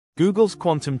Google's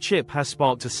quantum chip has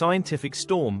sparked a scientific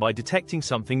storm by detecting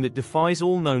something that defies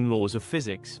all known laws of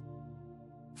physics.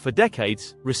 For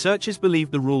decades, researchers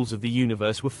believed the rules of the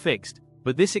universe were fixed,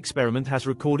 but this experiment has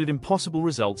recorded impossible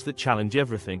results that challenge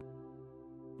everything.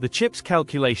 The chip's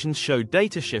calculations showed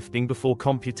data shifting before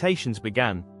computations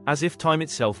began, as if time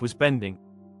itself was bending.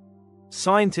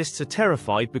 Scientists are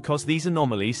terrified because these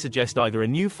anomalies suggest either a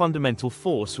new fundamental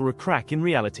force or a crack in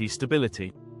reality's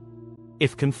stability.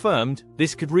 If confirmed,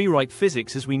 this could rewrite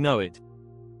physics as we know it.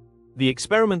 The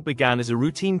experiment began as a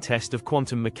routine test of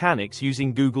quantum mechanics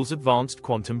using Google's advanced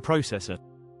quantum processor.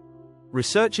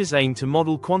 Researchers aim to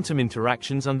model quantum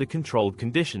interactions under controlled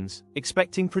conditions,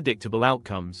 expecting predictable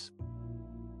outcomes.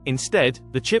 Instead,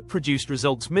 the chip produced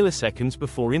results milliseconds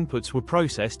before inputs were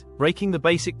processed, breaking the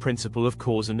basic principle of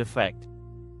cause and effect.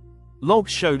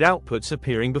 Logs showed outputs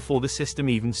appearing before the system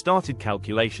even started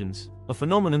calculations, a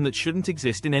phenomenon that shouldn't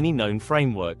exist in any known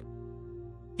framework.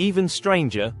 Even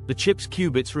stranger, the chip's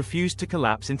qubits refused to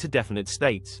collapse into definite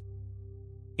states.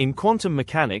 In quantum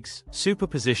mechanics,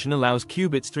 superposition allows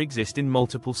qubits to exist in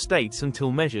multiple states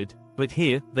until measured, but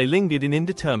here, they lingered in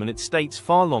indeterminate states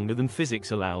far longer than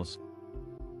physics allows.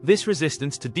 This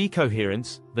resistance to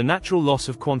decoherence, the natural loss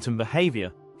of quantum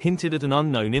behavior, hinted at an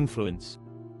unknown influence.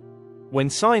 When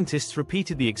scientists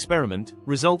repeated the experiment,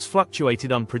 results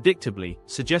fluctuated unpredictably,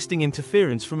 suggesting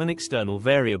interference from an external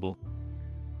variable.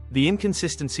 The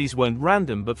inconsistencies weren't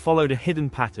random but followed a hidden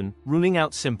pattern, ruling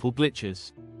out simple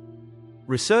glitches.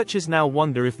 Researchers now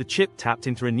wonder if the chip tapped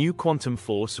into a new quantum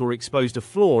force or exposed a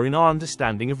flaw in our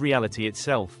understanding of reality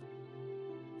itself.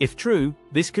 If true,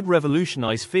 this could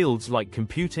revolutionize fields like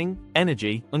computing,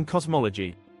 energy, and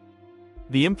cosmology.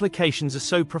 The implications are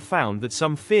so profound that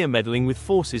some fear meddling with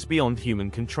forces beyond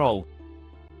human control.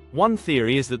 One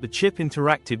theory is that the chip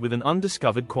interacted with an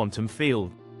undiscovered quantum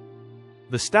field.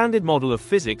 The standard model of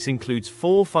physics includes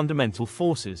 4 fundamental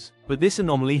forces, but this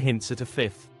anomaly hints at a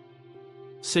 5th.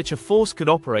 Such a force could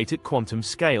operate at quantum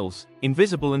scales,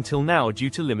 invisible until now due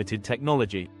to limited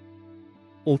technology.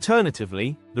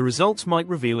 Alternatively, the results might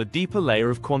reveal a deeper layer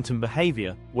of quantum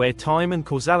behavior, where time and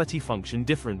causality function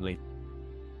differently.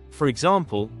 For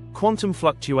example, quantum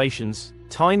fluctuations,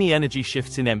 tiny energy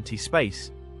shifts in empty space,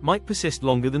 might persist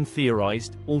longer than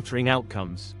theorized, altering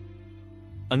outcomes.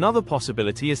 Another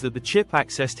possibility is that the chip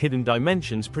accessed hidden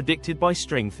dimensions predicted by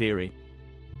string theory.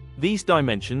 These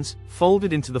dimensions,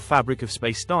 folded into the fabric of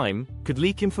space-time, could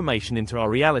leak information into our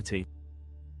reality.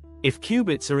 If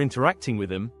qubits are interacting with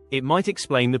them, it might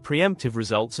explain the preemptive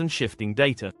results and shifting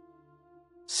data.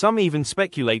 Some even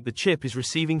speculate the chip is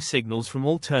receiving signals from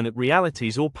alternate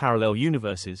realities or parallel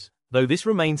universes, though this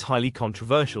remains highly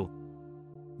controversial.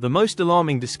 The most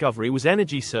alarming discovery was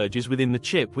energy surges within the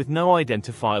chip with no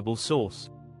identifiable source.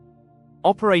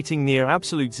 Operating near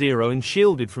absolute zero and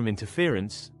shielded from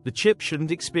interference, the chip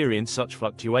shouldn't experience such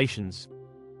fluctuations.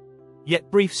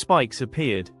 Yet brief spikes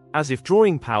appeared, as if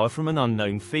drawing power from an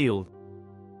unknown field.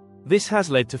 This has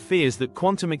led to fears that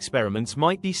quantum experiments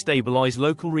might destabilize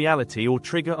local reality or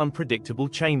trigger unpredictable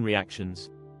chain reactions.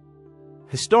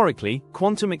 Historically,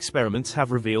 quantum experiments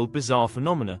have revealed bizarre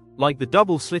phenomena, like the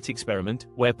double-slit experiment,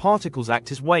 where particles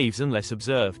act as waves unless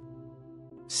observed.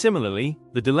 Similarly,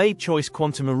 the delayed choice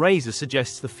quantum eraser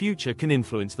suggests the future can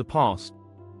influence the past.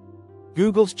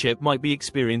 Google's chip might be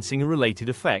experiencing a related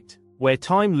effect, where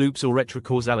time loops or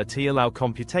retrocausality allow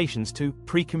computations to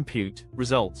pre-compute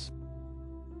results.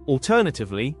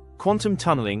 Alternatively, quantum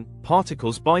tunneling,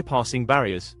 particles bypassing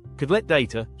barriers, could let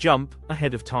data jump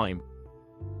ahead of time.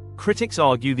 Critics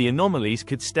argue the anomalies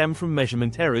could stem from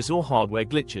measurement errors or hardware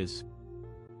glitches.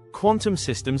 Quantum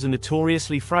systems are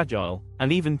notoriously fragile,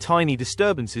 and even tiny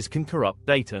disturbances can corrupt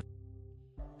data.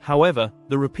 However,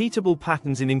 the repeatable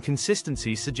patterns in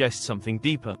inconsistencies suggest something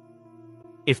deeper.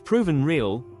 If proven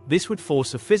real, this would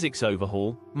force a physics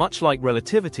overhaul, much like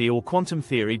relativity or quantum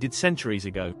theory did centuries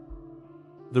ago.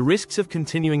 The risks of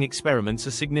continuing experiments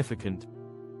are significant.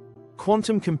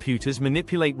 Quantum computers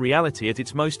manipulate reality at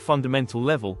its most fundamental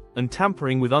level, and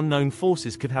tampering with unknown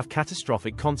forces could have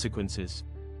catastrophic consequences.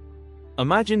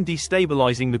 Imagine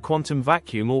destabilizing the quantum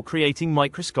vacuum or creating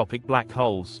microscopic black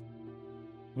holes.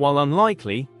 While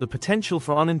unlikely, the potential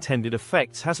for unintended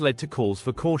effects has led to calls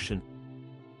for caution.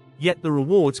 Yet the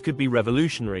rewards could be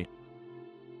revolutionary.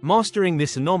 Mastering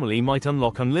this anomaly might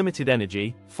unlock unlimited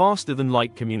energy, faster than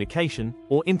light communication,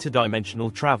 or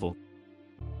interdimensional travel.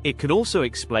 It could also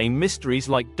explain mysteries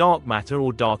like dark matter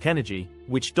or dark energy,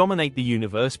 which dominate the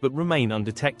universe but remain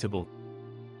undetectable.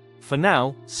 For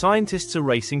now, scientists are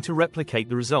racing to replicate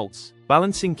the results,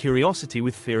 balancing curiosity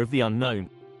with fear of the unknown.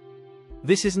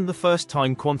 This isn't the first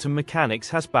time quantum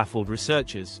mechanics has baffled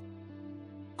researchers.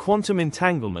 Quantum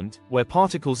entanglement, where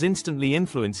particles instantly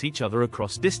influence each other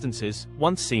across distances,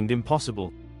 once seemed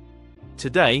impossible.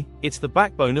 Today, it's the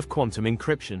backbone of quantum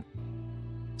encryption.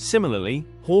 Similarly,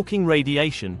 Hawking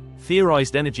radiation,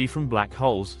 theorized energy from black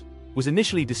holes, was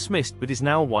initially dismissed but is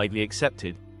now widely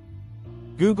accepted.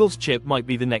 Google's chip might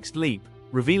be the next leap,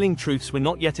 revealing truths we're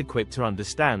not yet equipped to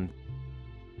understand.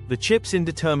 The chip's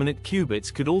indeterminate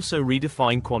qubits could also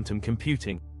redefine quantum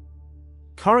computing.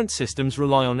 Current systems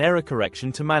rely on error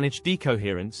correction to manage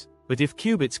decoherence, but if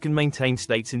qubits can maintain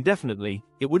states indefinitely,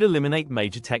 it would eliminate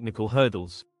major technical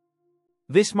hurdles.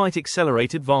 This might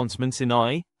accelerate advancements in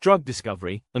AI, drug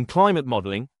discovery, and climate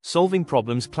modeling, solving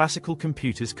problems classical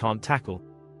computers can't tackle.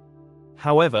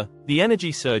 However, the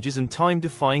energy surges and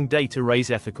time-defying data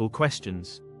raise ethical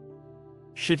questions.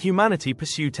 Should humanity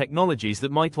pursue technologies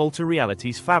that might alter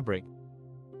reality's fabric?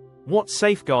 What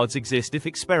safeguards exist if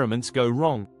experiments go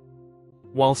wrong?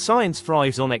 While science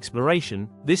thrives on exploration,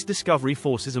 this discovery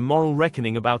forces a moral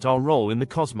reckoning about our role in the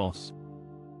cosmos.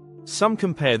 Some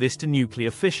compare this to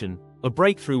nuclear fission, a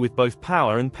breakthrough with both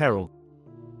power and peril.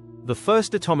 The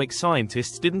first atomic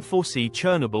scientists didn't foresee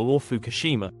Chernobyl or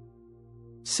Fukushima.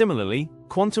 Similarly,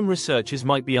 quantum researchers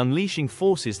might be unleashing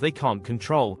forces they can't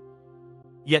control.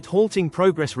 Yet halting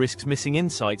progress risks missing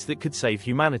insights that could save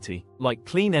humanity, like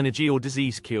clean energy or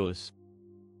disease cures.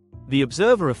 The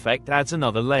observer effect adds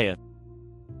another layer.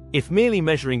 If merely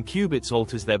measuring qubits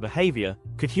alters their behavior,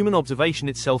 could human observation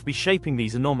itself be shaping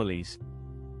these anomalies?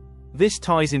 This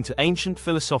ties into ancient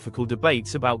philosophical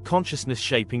debates about consciousness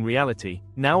shaping reality,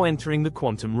 now entering the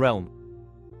quantum realm.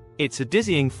 It's a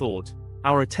dizzying thought.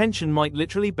 Our attention might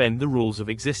literally bend the rules of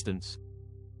existence.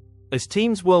 As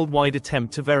teams worldwide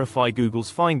attempt to verify Google's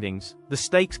findings, the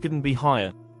stakes couldn't be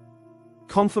higher.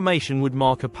 Confirmation would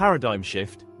mark a paradigm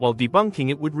shift, while debunking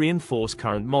it would reinforce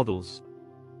current models.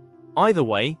 Either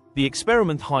way, the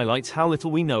experiment highlights how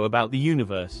little we know about the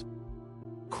universe.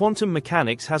 Quantum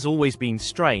mechanics has always been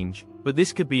strange, but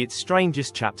this could be its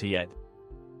strangest chapter yet.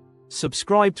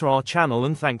 Subscribe to our channel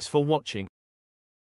and thanks for watching.